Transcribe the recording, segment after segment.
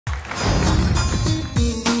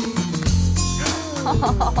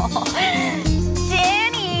Danny!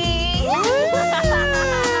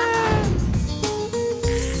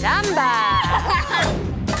 Samba!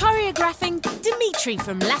 Choreographing Dimitri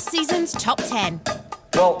from last season's Top 10.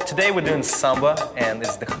 Well, today we're doing samba, and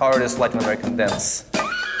it's the hardest Latin American dance.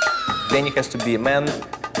 Danny has to be a man,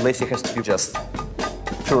 Lacey has to be just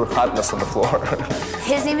pure hotness on the floor.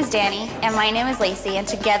 His name is Danny, and my name is Lacey, and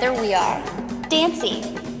together we are Dancy.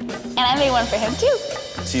 And I made one for him, too.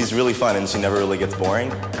 She's really fun, and she never really gets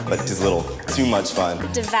boring, but she's a little too much fun.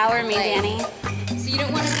 Devour me, Danny. So you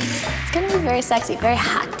don't want to... It's gonna be very sexy, very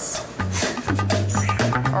hot.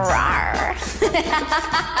 Rawr.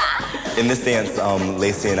 In this dance,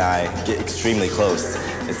 Lacey and I get extremely close.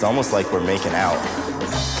 It's almost like we're making out.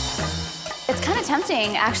 It's kind of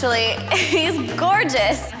tempting, actually. He's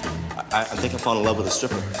gorgeous. I think I fall in love with a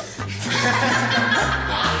stripper.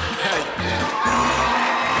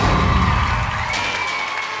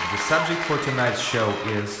 The subject for tonight's show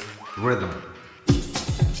is rhythm.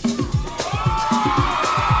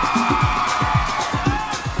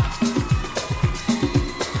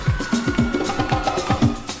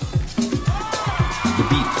 The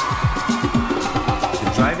beat.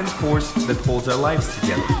 The driving force that holds our lives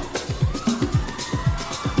together.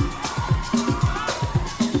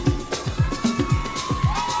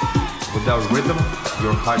 Without rhythm,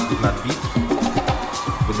 your heart would not beat.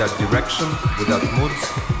 Without direction, without moods,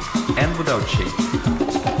 and without shape.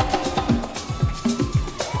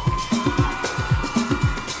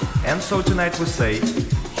 And so tonight we say,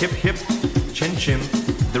 hip hip, chin chin,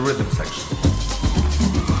 the rhythm section.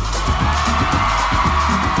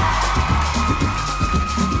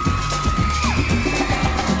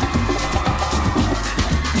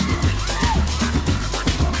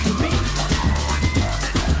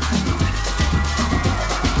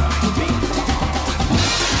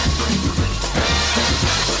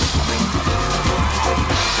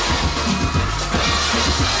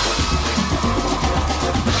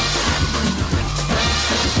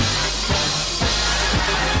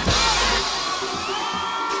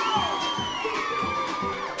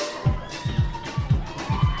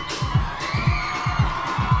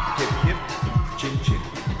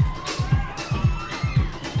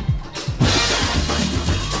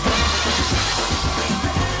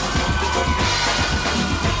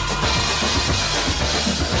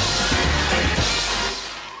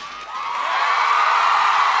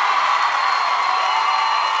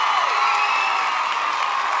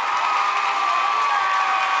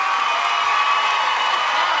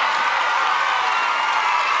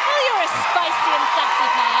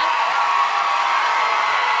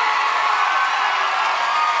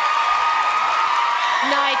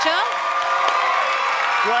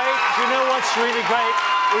 Great. Do you know what's really great?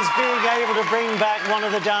 Is being able to bring back one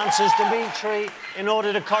of the dancers, Dimitri, in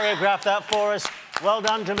order to choreograph that for us. Well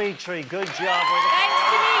done, Dimitri. Good job. Thanks,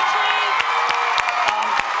 Dimitri.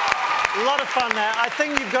 A lot of fun there. I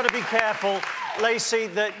think you've got to be careful, Lacey,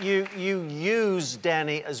 that you use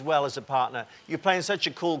Danny as well as a partner. You're playing such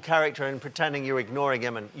a cool character and pretending you're ignoring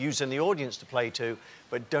him and using the audience to play to,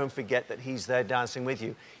 but don't forget that he's there dancing with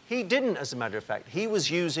you. He didn't, as a matter of fact. He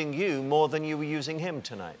was using you more than you were using him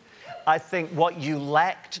tonight. I think what you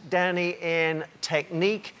lacked, Danny, in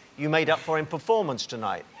technique, you made up for in performance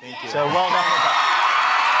tonight. Thank you. So well done with that.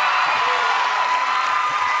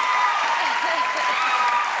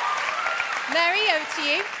 Mary, over to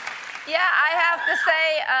you. Yeah, I have to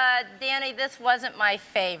say, Danny, this wasn't my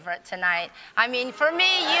favorite tonight. I mean, for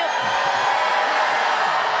me, you...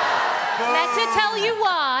 Let her tell you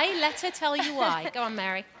why. Let her tell you why. Go on,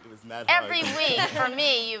 Mary. It was mad hard. Every week, for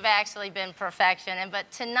me, you've actually been perfection.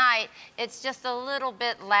 But tonight, it's just a little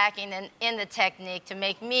bit lacking in the technique to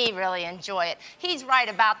make me really enjoy it. He's right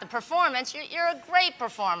about the performance. You're a great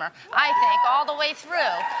performer, I think, all the way through.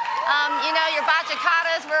 You know, your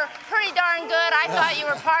bachacatas were pretty darn good. I thought you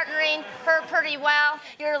were partnering her pretty well.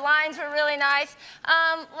 Your lines were really nice.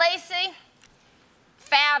 Lacey,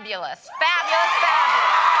 fabulous, fabulous,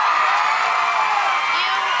 fabulous.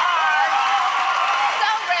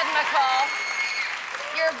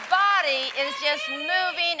 Your body is just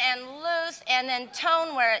moving and loose and then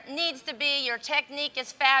tone where it needs to be. Your technique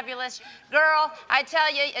is fabulous. Girl, I tell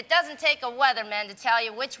you, it doesn't take a weatherman to tell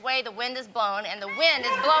you which way the wind is blowing, and the wind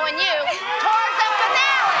is blowing you towards the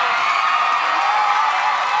finale.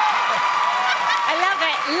 I love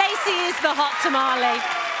it. Lacey is the hot tamale.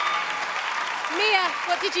 Mia,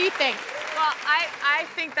 what did you think? Well, I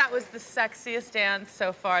think that was the sexiest dance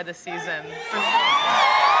so far this season.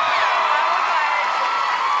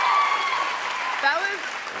 That was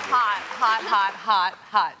hot, hot, hot, hot,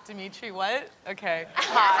 hot. Dimitri, what? Okay,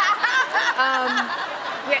 hot.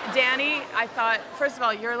 Yeah, Danny, I thought, first of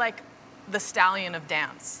all, you're like the stallion of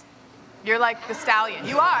dance. You're like the stallion.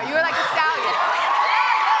 You are. You're like a stallion.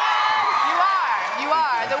 You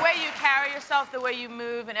are. The way you carry yourself, the way you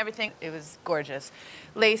move and everything, it was gorgeous.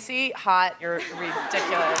 Lacey, hot. You're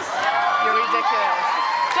ridiculous. You're ridiculous.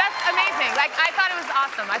 Just amazing. Like, I thought it was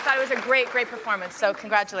awesome. I thought it was a great, great performance. So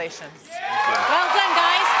congratulations. Well done,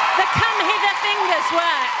 guys. The come hither fingers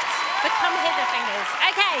worked. The come hither fingers.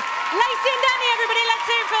 Okay, Lacey and Danny, everybody, let's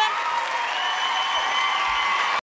hear it for them.